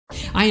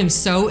I am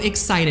so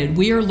excited.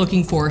 We are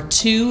looking for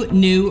 2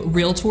 new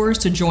Realtors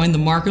to join the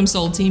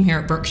MARCUMsold team here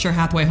at Berkshire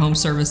Hathaway Home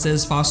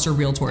Services Foster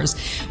Realtors.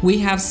 We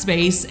have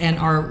space and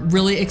are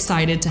really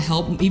excited to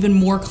help even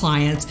more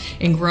clients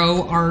and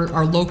grow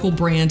our local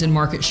brand and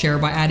market share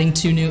by adding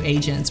 2 new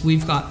agents.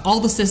 We've got all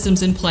the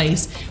systems in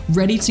place,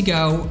 ready to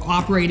go,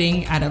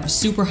 operating at a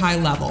super high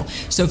level.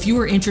 So if you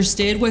are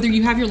interested, whether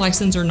you have your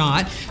license or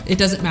not, it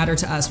doesn't matter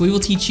to us. We will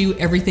teach you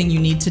everything you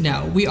need to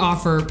know. We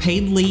offer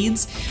paid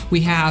leads. We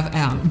have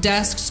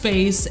desk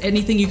space,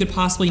 anything you could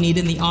possibly need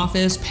in the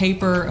office,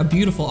 paper, a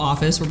beautiful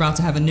office. We're about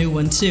to have a new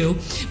one too.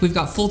 We've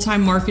got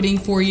full-time marketing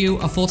for you,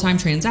 a full-time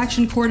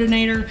transaction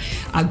coordinator,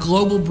 a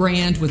global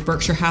brand with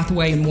Berkshire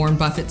Hathaway and Warren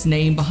Buffett's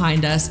name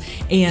behind us,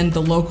 and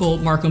the local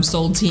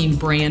MARCUMsold Team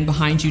brand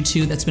behind you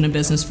too that's been in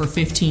business for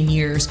 15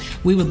 years.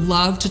 We would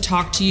love to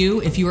talk to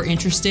you if you are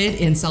interested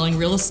in selling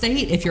real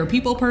estate. If you're a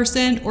people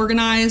person,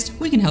 organized,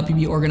 we can help you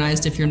be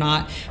organized if you're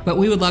not, but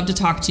we would love to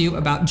talk to you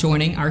about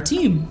joining our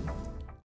team.